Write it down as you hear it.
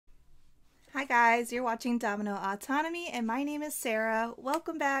guys, you're watching Domino Autonomy and my name is Sarah.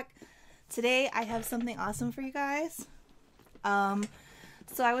 Welcome back. Today I have something awesome for you guys.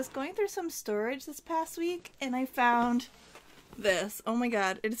 So I was going through some storage this past week and I found this. Oh my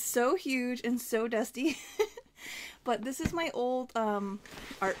god, it's so huge and so dusty. But this is my old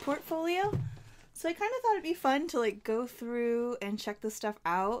art portfolio. So I kind of thought it'd be fun to like go through and check this stuff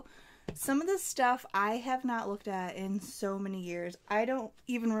out. Some of this stuff I have not looked at in so many years. I don't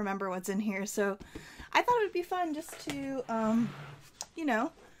even remember what's in here, so I thought it would be fun just to, you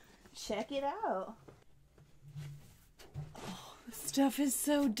know, check it out. Oh, this stuff is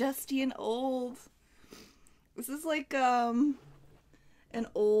so dusty and old. This is like, an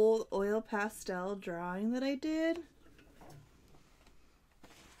old oil pastel drawing that I did.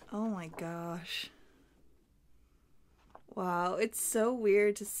 Oh my gosh. Wow, it's so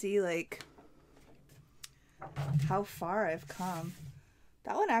weird to see like how far I've come.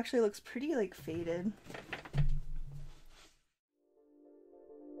 That one actually looks pretty like faded.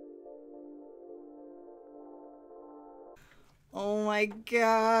 Oh my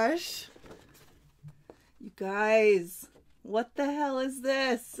gosh. You guys, what the hell is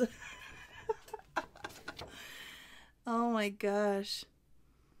this? Oh my gosh.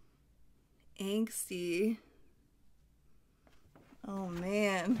 Angsty. Oh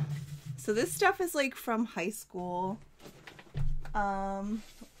man. So this stuff is like from high school.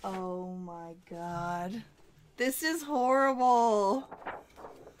 Oh my god. This is horrible.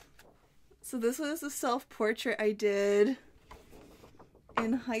 So this was a self-portrait I did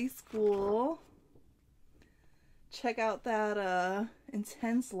in high school. Check out that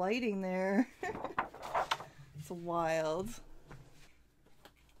intense lighting there. It's wild.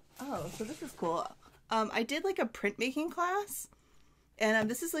 Oh, so this is cool. I did like a printmaking class. And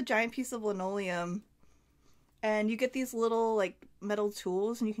this is a giant piece of linoleum, and you get these little like metal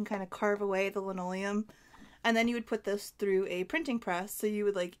tools and you can kind of carve away the linoleum, and then you would put this through a printing press. So you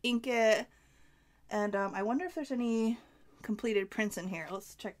would like ink it, and I wonder if there's any completed prints in here.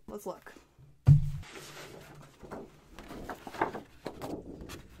 Let's check, let's look.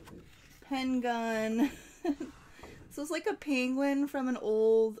 Pen gun. So it's like a penguin from an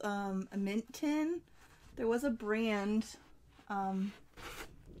old a mint tin. There was a brand,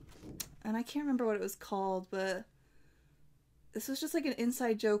 and I can't remember what it was called, but this was just like an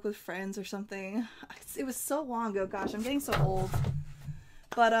inside joke with friends or something. It was so long ago. Gosh, I'm getting so old.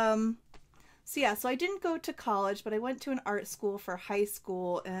 But so yeah, so I didn't go to college, but I went to an art school for high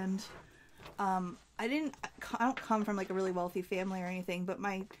school, and I don't come from like a really wealthy family or anything, but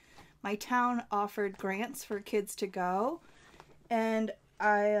my town offered grants for kids to go, and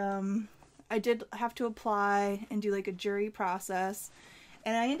I did have to apply and do like a jury process,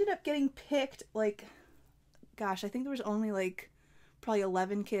 and I ended up getting picked. Like, gosh, I think there was only like probably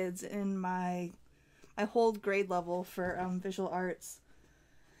 11 kids in my whole grade level for visual arts.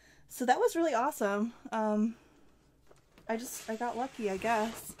 So that was really awesome. I got lucky, I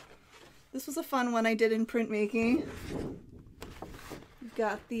guess. This was a fun one I did in printmaking. We've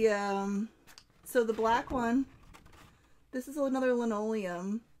got the so the black one, this is another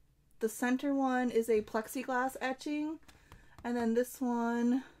linoleum. The center one is a plexiglass etching, and then this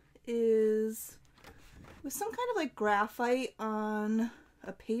one is with some kind of like graphite on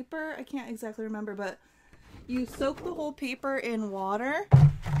a paper. I can't exactly remember, but you soak the whole paper in water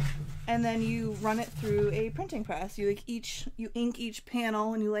and then you run it through a printing press. You ink each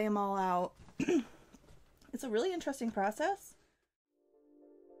panel and you lay them all out. It's a really interesting process.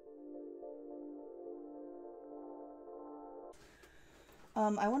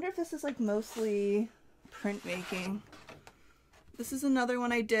 I wonder if this is like mostly printmaking. This is another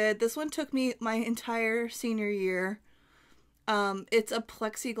one I did. This one took me my entire senior year. It's a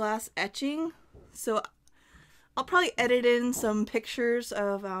plexiglass etching, so I'll probably edit in some pictures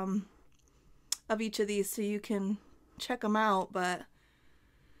of each of these so you can check them out. But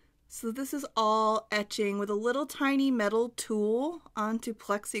so this is all etching with a little tiny metal tool onto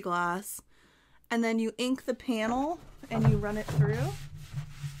plexiglass, and then you ink the panel and you run it through.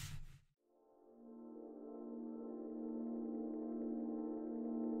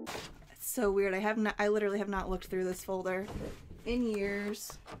 So weird. I literally have not looked through this folder in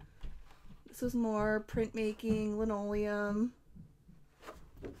years. This is more printmaking, linoleum.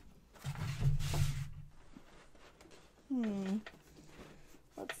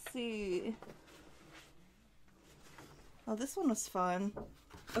 Let's see. Oh, this one was fun.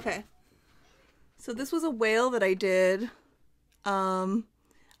 Okay. So this was a whale that I did. I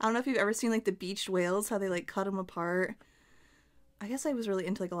don't know if you've ever seen like the beached whales, how they like cut them apart. I guess I was really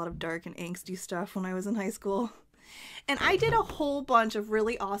into like a lot of dark and angsty stuff when I was in high school. And I did a whole bunch of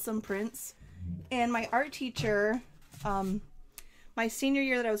really awesome prints And my art teacher, my senior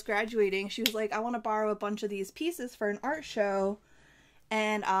year that I was graduating, she was like, I want to borrow a bunch of these pieces for an art show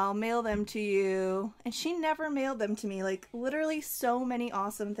and I'll mail them to you. And she never mailed them to me. Like, literally so many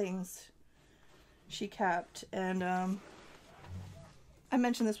awesome things she kept. And I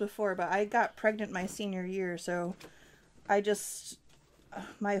mentioned this before, but I got pregnant my senior year, so I just,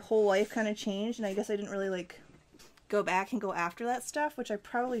 my whole life kind of changed, and I guess I didn't really like go back and go after that stuff, which I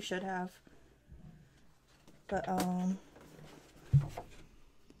probably should have. But oh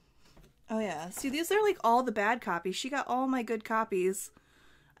yeah, see, these are like all the bad copies. She got all my good copies.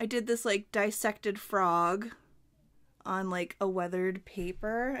 I did this like dissected frog on like a weathered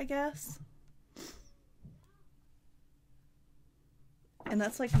paper, I guess. And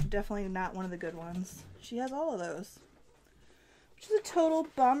that's like definitely not one of the good ones. She has all of those, which is a total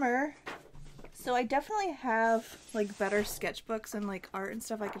bummer. So I definitely have like better sketchbooks and like art and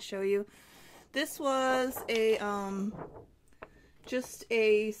stuff I could show you. This was a just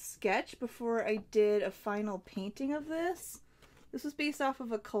a sketch before I did a final painting of this. This was based off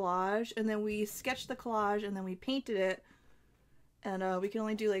of a collage, and then we sketched the collage and then we painted it, and we can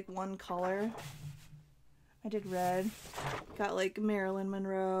only do like one color. I did red. Got like Marilyn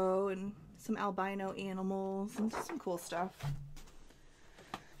Monroe and some albino animals and some cool stuff.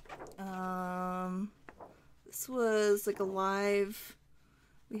 This was like a live,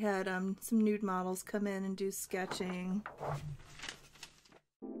 we had some nude models come in and do sketching.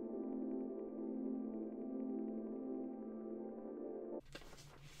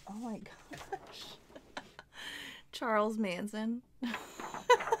 Oh my gosh. Charles Manson.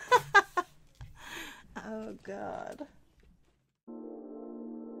 Oh god.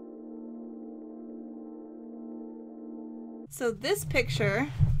 So this picture,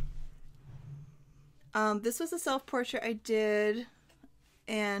 this was a self-portrait I did,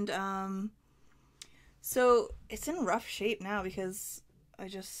 and so it's in rough shape now because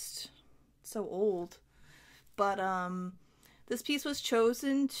it's so old. But this piece was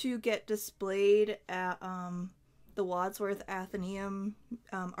chosen to get displayed at the Wadsworth Atheneum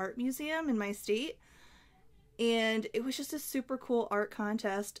Art Museum in my state. And it was just a super cool art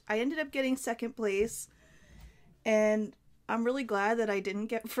contest. I ended up getting second place, and I'm really glad that I didn't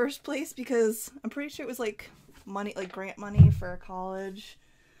get first place because I'm pretty sure it was like money, like grant money for college,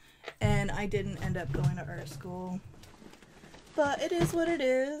 and I didn't end up going to art school. But it is what it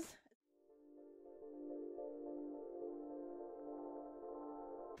is.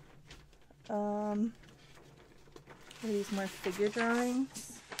 Are these more figure drawings?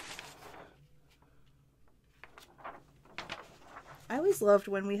 I always loved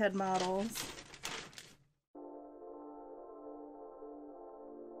when we had models.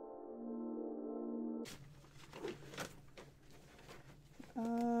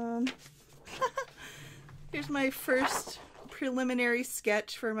 Here's my first preliminary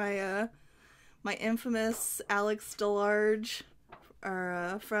sketch for my my infamous Alex DeLarge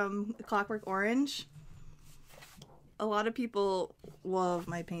from Clockwork Orange. A lot of people love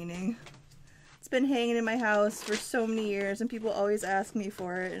my painting. It's been hanging in my house for so many years and people always ask me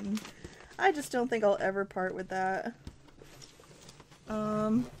for it, and I just don't think I'll ever part with that.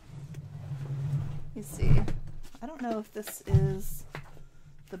 Let me see. I don't know if this is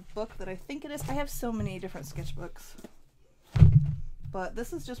the book that I think it is. I have so many different sketchbooks, but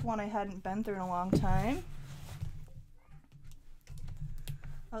this is just one I hadn't been through in a long time.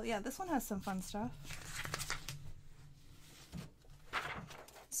 Oh yeah, this one has some fun stuff.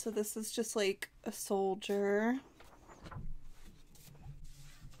 So this is just like a soldier.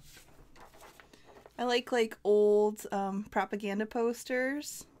 I like old propaganda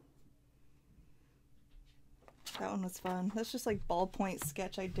posters. That one was fun. That's just like ballpoint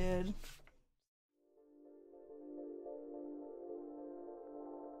sketch I did.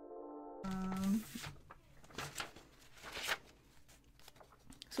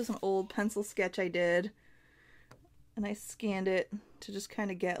 This was an old pencil sketch I did, and I scanned it to just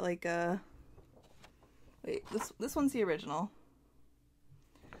kind of get like a, wait, this one's the original,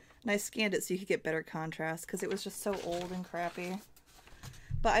 and I scanned it so you could get better contrast because it was just so old and crappy.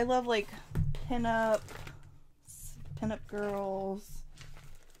 But I love like pinup girls.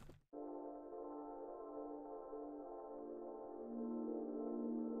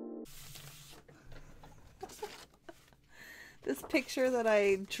 This picture that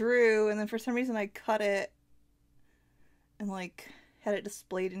I drew, and then for some reason I cut it and like had it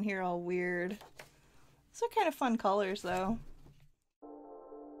displayed in here all weird. These are kind of fun colors though.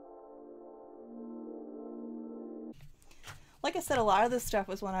 Like I said, a lot of this stuff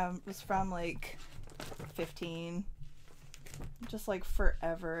was when I was from like 15, just like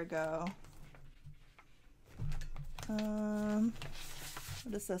forever ago.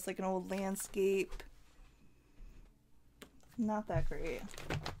 What is this? Like an old landscape. Not that great.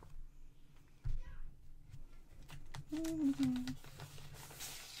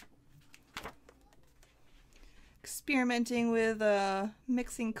 Experimenting with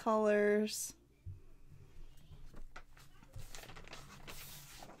mixing colors.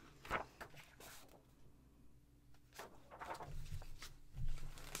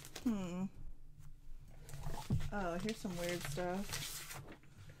 Oh, here's some weird stuff.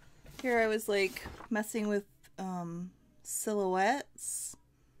 Here I was like messing with silhouettes.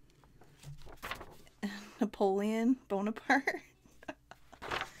 Napoleon Bonaparte.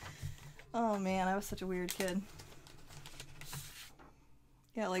 Oh man, I was such a weird kid.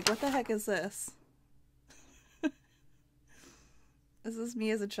 Yeah, like what the heck is this? This is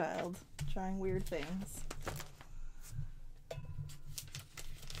me as a child trying weird things.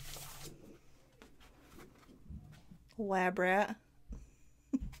 Lab rat.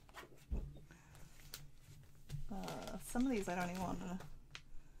 Some of these I don't even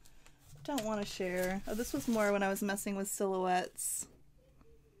want to share. Oh, this was more when I was messing with silhouettes.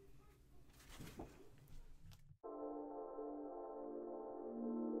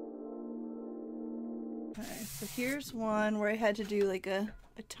 Okay, so here's one where I had to do like a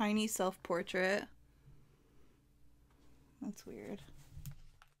tiny self-portrait. That's weird.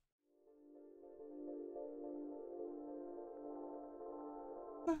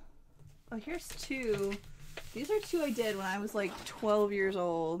 Oh, here's two. These are two I did when I was like 12 years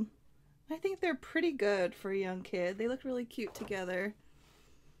old. I think they're pretty good for a young kid. They look really cute together.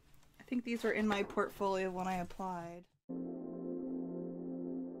 I think these were in my portfolio when I applied.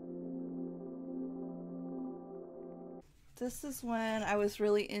 This is when I was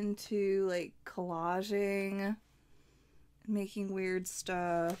really into like collaging, making weird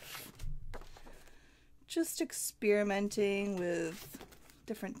stuff, just experimenting with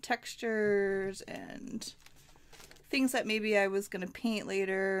different textures and things that maybe I was gonna paint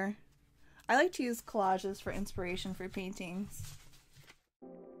later. I like to use collages for inspiration for paintings.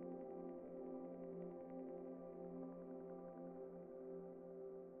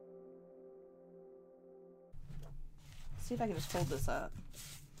 See if I can just hold this up.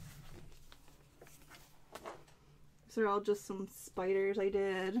 These are all just some spiders I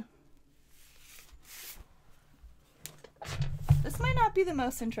did. This might not be the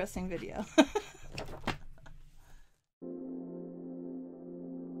most interesting video.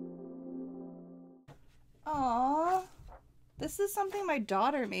 Aww, this is something my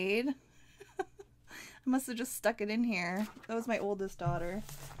daughter made. I must have just stuck it in here. That was my oldest daughter.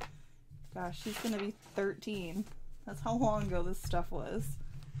 Gosh, she's gonna be 13. That's how long ago this stuff was.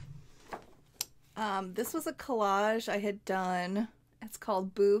 This was a collage I had done. It's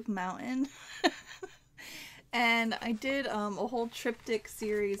called Boob Mountain. And I did a whole triptych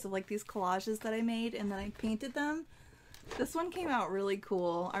series of like these collages that I made, and then I painted them. This one came out really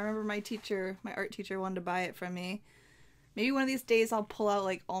cool. I remember my art teacher wanted to buy it from me. Maybe one of these days I'll pull out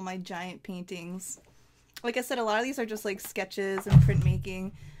like all my giant paintings. Like I said, a lot of these are just like sketches and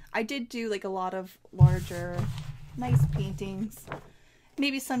printmaking. I did do like a lot of larger, nice paintings.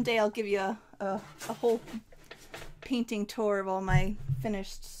 Maybe someday I'll give you a whole painting tour of all my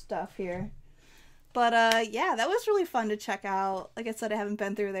finished stuff here. But yeah, that was really fun to check out. Like I said, I haven't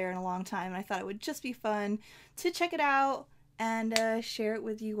been through there in a long time, and I thought it would just be fun to check it out and share it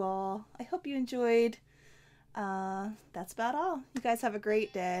with you all. I hope you enjoyed. That's about all. You guys have a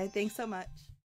great day. Thanks so much.